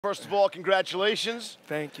First of all, congratulations.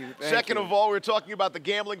 Thank you. Second of all, we were talking about the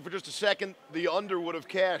gambling for just a second. The under would have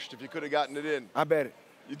cashed if you could have gotten it in. I bet it.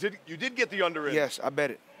 You did get the under in. Yes, I bet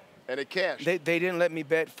it. And it cashed. They didn't let me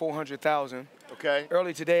bet 400,000. Okay.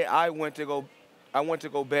 Early today, I went to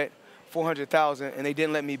go bet 400,000, and they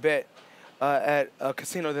didn't let me bet at a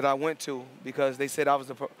casino that I went to because they said I was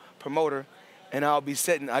the promoter, and I'll be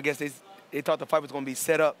setting. I guess they thought the fight was going to be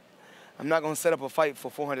set up. I'm not going to set up a fight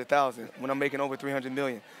for 400,000 when I'm making over 300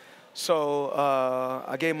 million. So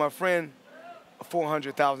I gave my friend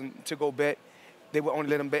 400,000 to go bet. They would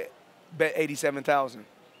only let him bet 87,000.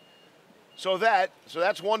 So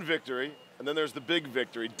that's one victory, and then there's the big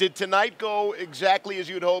victory. Did tonight go exactly as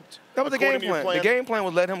you'd hoped? That was the game plan. The game plan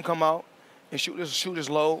was let him come out and shoot his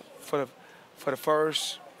low for the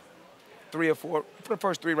first three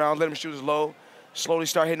rounds. Let him shoot his low. Slowly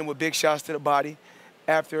start hitting him with big shots to the body.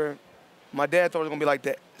 After my dad thought it was gonna be like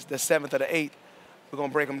the seventh or the eighth, we're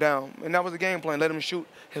gonna break him down, and that was the game plan. Let him shoot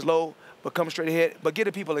his low, but come straight ahead, but give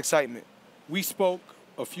the people excitement. We spoke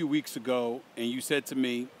a few weeks ago, and you said to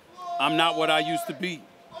me, I'm not what I used to be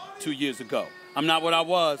 2 years ago. I'm not what I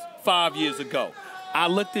was 5 years ago. I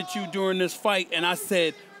looked at you during this fight, and I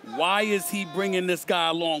said, why is he bringing this guy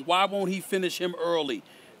along? Why won't he finish him early?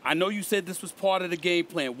 I know you said this was part of the game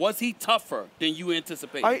plan. Was he tougher than you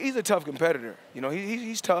anticipated? He's a tough competitor. You know,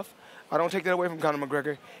 he's tough. I don't take that away from Conor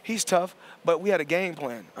McGregor. He's tough, but we had a game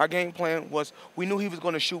plan. Our game plan was we knew he was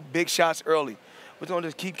going to shoot big shots early. We're going to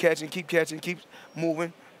just keep catching, keep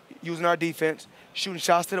moving, using our defense, shooting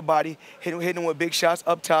shots to the body, hitting him with big shots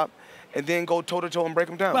up top, and then go toe-to-toe and break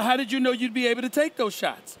him down. But how did you know you'd be able to take those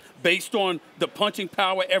shots? Based on the punching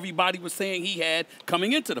power everybody was saying he had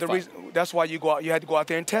coming into the fight. That's why you had to go out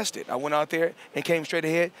there and test it. I went out there and came straight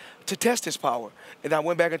ahead to test his power. And I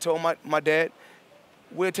went back and told my dad,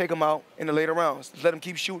 we'll take him out in the later rounds. Let him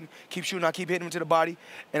keep shooting. I keep hitting him to the body.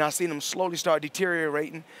 And I seen him slowly start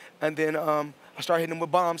deteriorating. And then I started hitting him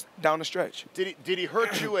with bombs down the stretch. Did he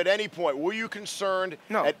hurt you at any point? Were you concerned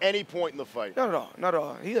at any point in the fight? Not at all. Not at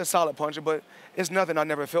all. He's a solid puncher, but it's nothing I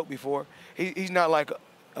never felt before. He's not like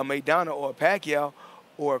a Maidana or a Pacquiao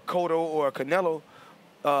or a Cotto or a Canelo,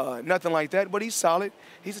 nothing like that. But he's solid.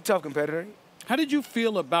 He's a tough competitor. How did you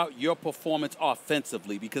feel about your performance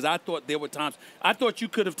offensively? Because I thought there were times, I thought you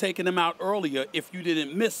could have taken him out earlier if you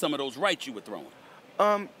didn't miss some of those rights you were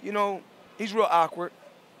throwing. You know, he's real awkward,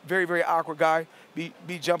 very, very awkward guy. Be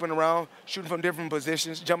jumping around, shooting from different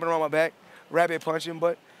positions, jumping around my back, rabbit punching.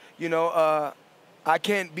 But, you know, I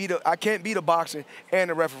can't beat a boxer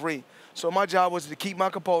and a referee. So my job was to keep my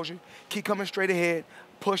composure, keep coming straight ahead,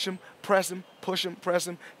 push him, press him,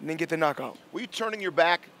 and then get the knockout. Were you turning your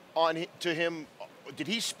back to him? Did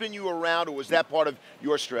he spin you around, or was that part of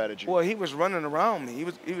your strategy? Well, he was running around me. He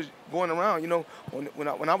was going around. You know,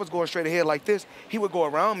 when I was going straight ahead like this, he would go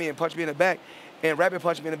around me and punch me in the back and rabbit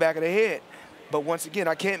punch me in the back of the head. But once again,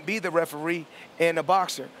 I can't be the referee and the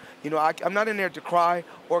boxer. You know, I'm not in there to cry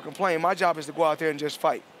or complain. My job is to go out there and just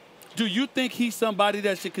fight. Do you think he's somebody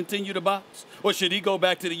that should continue to box? Or should he go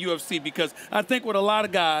back to the UFC? Because I think with a lot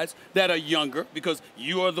of guys that are younger, because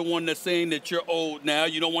you are the one that's saying that you're old now,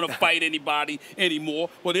 you don't want to fight anybody anymore.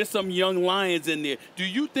 Well, there's some young lions in there. Do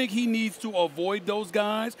you think he needs to avoid those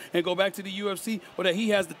guys and go back to the UFC? Or that he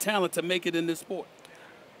has the talent to make it in this sport?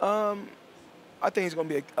 I think he's going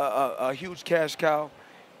to be a huge cash cow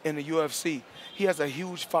in the UFC. He has a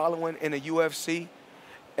huge following in the UFC.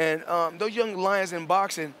 And those young lions in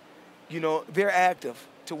boxing, you know, they're active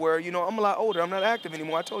to where, you know, I'm a lot older. I'm not active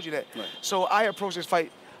anymore. I told you that. Right. So I approach this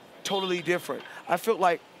fight totally different. I felt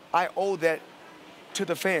like I owe that to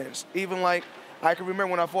the fans. Even like I can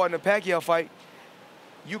remember when I fought in the Pacquiao fight,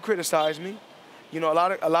 you criticized me. You know,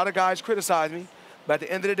 a lot of guys criticized me. But at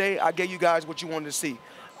the end of the day, I gave you guys what you wanted to see.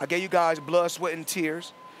 I gave you guys blood, sweat, and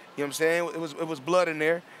tears. You know what I'm saying? It was blood in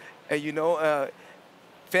there. And, you know,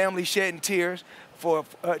 family shedding tears for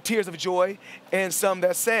tears of joy, and some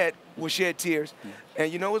that sad will shed tears.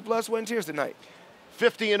 And you know, it's blood, sweat, and tears tonight.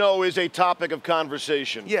 50-0 is a topic of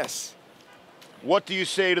conversation. Yes. What do you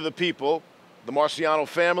say to the people, the Marciano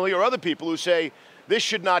family, or other people who say this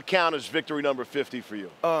should not count as victory number 50 for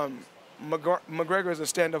you? McGregor is a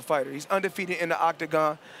stand-up fighter. He's undefeated in the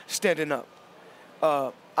octagon, standing up.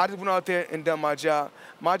 I just went out there and done my job.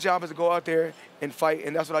 My job is to go out there and fight,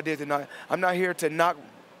 and that's what I did tonight. I'm not here to knock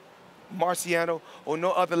Marciano or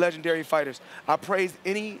no other legendary fighters. I praise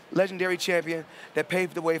any legendary champion that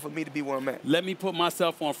paved the way for me to be where I'm at. Let me put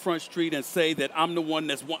myself on Front Street and say that I'm one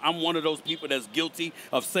of those people that's guilty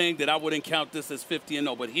of saying that I wouldn't count this as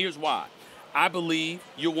 50-0. But here's why. I believe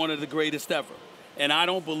you're one of the greatest ever. And I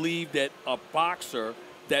don't believe that a boxer,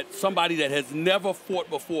 that somebody that has never fought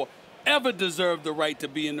before ever deserve the right to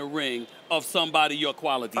be in the ring of somebody your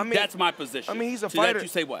quality. I mean, that's my position. I mean, he's a to fighter. That you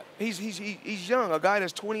say what? He's young. A guy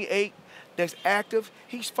that's 28, that's active.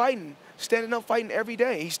 He's fighting, standing up, fighting every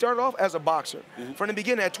day. He started off as a boxer. From the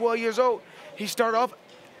beginning, at 12 years old, he started off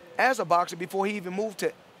as a boxer before he even moved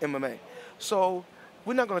to MMA. So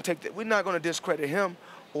we're not going to we're not going to discredit him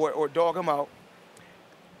or dog him out.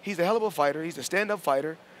 He's a hell of a fighter. He's a stand-up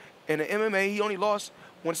fighter. In the MMA, he only lost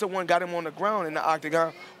when someone got him on the ground in the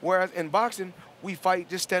octagon, whereas in boxing, we fight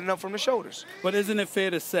just standing up from the shoulders. But isn't it fair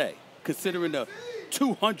to say, considering the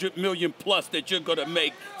 $200 million plus that you're going to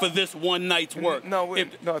make for this one night's work? Over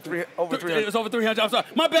 300. It's over 300. I'm sorry.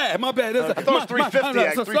 My bad. I thought it was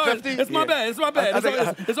 350. 350. It's my bad. It's my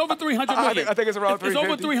bad. It's over 300 million. I think it's around 350. It's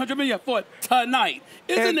over 300 million for tonight.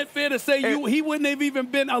 Isn't it fair to say he wouldn't have even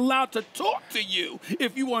been allowed to talk to you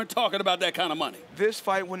if you weren't talking about that kind of money? This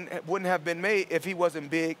fight wouldn't have been made if he wasn't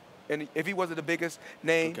big and if he wasn't the biggest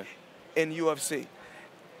name in UFC.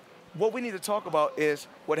 What we need to talk about is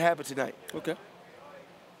what happened tonight. Okay.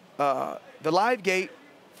 The live gate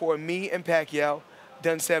for me and Pacquiao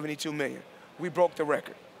done 72 million. We broke the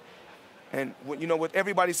record. And you know, with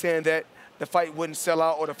everybody saying that the fight wouldn't sell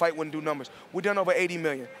out or the fight wouldn't do numbers, we done over 80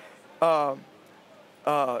 million.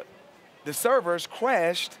 The servers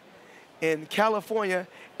crashed in California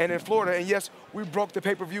and in Florida, and yes, we broke the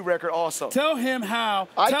pay-per-view record also. Tell him how.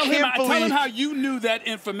 Tell him how you knew that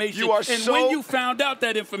information. When you found out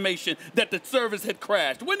that information that the service had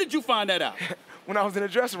crashed. When did you find that out? When I was in the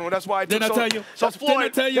dressing room. That's why it took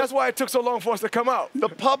That's why it took so long for us to come out. The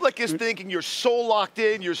public is thinking you're so locked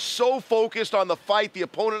in, you're so focused on the fight, the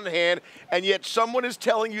opponent in hand, and yet someone is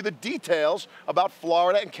telling you the details about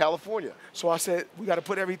Florida and California. So I said we got to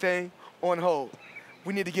put everything on hold.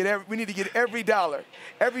 We need to get every dollar.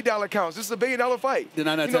 Every dollar counts. This is a $1 billion fight. Did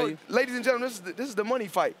I not tell you? Ladies and gentlemen, this is the money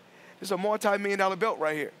fight. This is a multi-million-dollar belt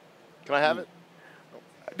right here. Can I have it?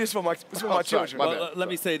 This is for my children. Well, let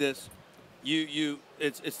me say this.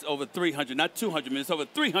 It's over 300, not 200 million. It's over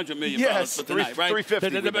 300 million for tonight, right? 350.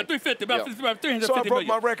 About 350, about 350 So I broke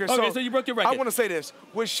my record. Okay, so you broke your record. I want to say this.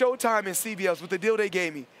 With Showtime and CBS, with the deal they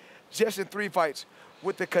gave me, just in 3 fights,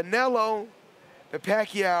 with the Canelo, the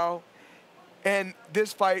Pacquiao, and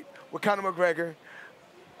this fight with Conor McGregor,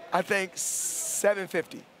 I think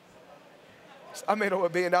 750. I made over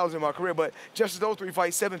 $1 billion in my career, but just those 3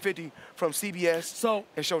 fights, 750 from CBS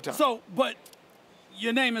and Showtime. But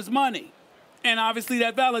your name is money. And obviously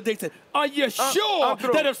that validates it. Are you sure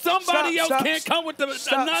that if somebody else can't come with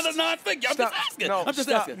another nine-figure? I'm just asking. I'm just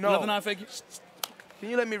asking. Another nine-figure? Can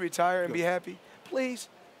you let me retire and be happy? Please.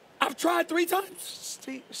 I've tried 3 times.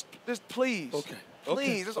 Steve, just please. Okay.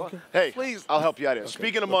 Please. Hey, please. I'll help you out here.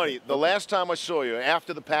 Speaking of money, the last time I saw you,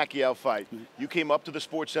 after the Pacquiao fight, you came up to the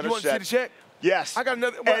Sports Center set. You want to see the check? Yes. I got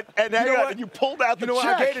another. And you pulled out the check. You know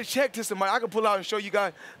what? I gave the check to somebody. I can pull out and show you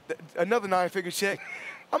guys another 9-figure check.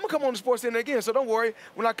 I'm going to come on the Sports Center again, so don't worry.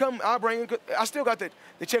 When I come, I'll bring it. I still got the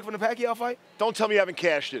check from the Pacquiao fight. Don't tell me you haven't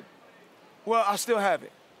cashed it. Well, I still have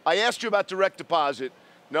it. I asked you about direct deposit.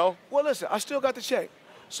 No? Well, listen, I still got the check.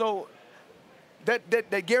 So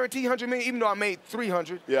that guarantee 100 million, even though I made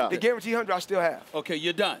 300, the guarantee 100 I still have. Okay,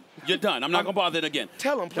 you're done. You're done. I'm not going to bother it again.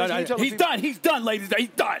 Tell him, please. He's done. He's done, ladies. He's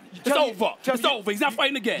done. It's over. It's over. He's not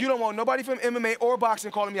fighting again. You don't want nobody from MMA or boxing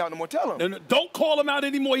calling me out no more. Tell him. No, don't call him out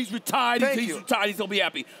anymore. He's retired. He's retired. He's going to be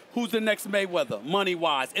happy. Who's the next Mayweather,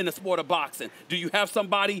 money-wise, in the sport of boxing? Do you have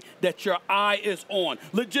somebody that your eye is on?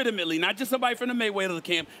 Legitimately, not just somebody from the Mayweather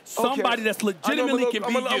camp. Somebody that's legitimately can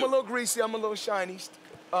beat you. I'm a little greasy. I'm a little shiny.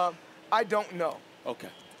 I don't know. Okay.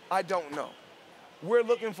 I don't know. We're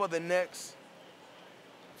looking for the next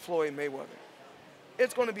Floyd Mayweather.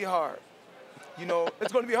 It's going to be hard. You know,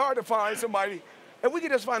 it's going to be hard to find somebody. And we can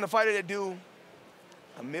just find a fighter that do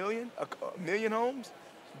a million homes.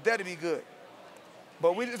 That'd be good.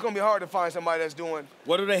 But it's going to be hard to find somebody that's doing.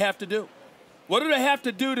 What do they have to do? What do they have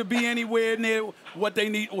to do to be anywhere near what they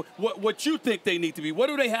need, what you think they need to be? What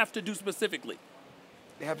do they have to do specifically?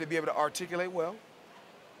 They have to be able to articulate well.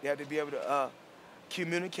 They have to be able to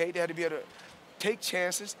communicate. They have to be able to take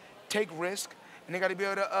chances, take risks, and they got to be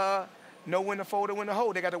able to know when to fold and when to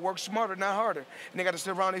hold. They got to work smarter, not harder, and they got to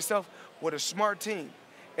surround themselves with a smart team.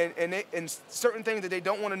 And certain things that they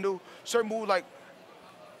don't want to do, certain moves like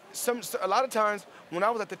a lot of times when I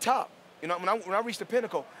was at the top, you know, when I reached the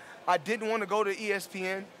pinnacle, I didn't want to go to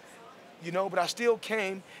ESPN, you know, but I still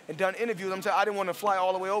came and done interviews. I'm saying I didn't want to fly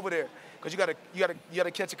all the way over there because you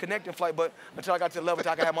gotta catch a connecting flight. But until I got to the level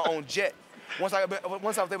that I could have my own jet. Once I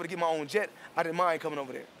was able to get my own jet, I didn't mind coming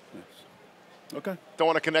over there. Yes. Okay. Don't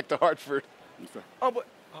want to connect to Hartford. Okay. Oh, but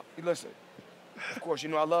listen, of course, you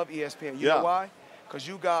know I love ESPN. You know why? Because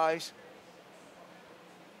you guys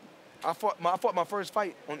I fought my first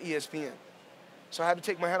fight on ESPN. So I had to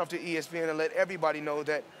take my hat off to ESPN and let everybody know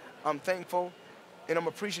that I'm thankful and I'm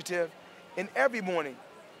appreciative. And every morning,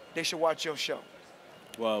 they should watch your show.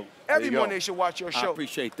 Well, every morning they should watch your show. I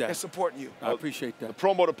appreciate that. And support you. I appreciat that. The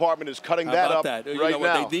promo department is cutting that up right you know what?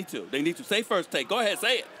 now. They need to. They need to. Say First Take. Go ahead.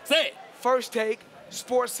 Say it. Say it. First Take,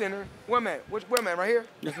 Sports Center. Where man? Where man? Right here?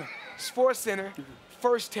 Yes, sir. Sports Center,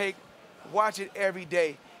 First Take. Watch it every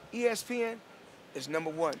day. ESPN is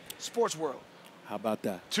 #1. Sports World. How about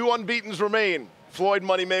that? 2 unbeatens remain. Floyd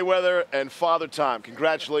Money Mayweather and Father Time.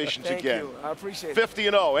 Congratulations again. Thank you. I appreciate it.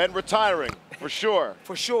 50-0 and retiring, for sure.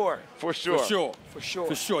 For sure. For sure. For sure. For sure.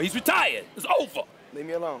 For sure. He's retired. It's over. Leave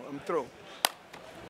me alone. I'm through.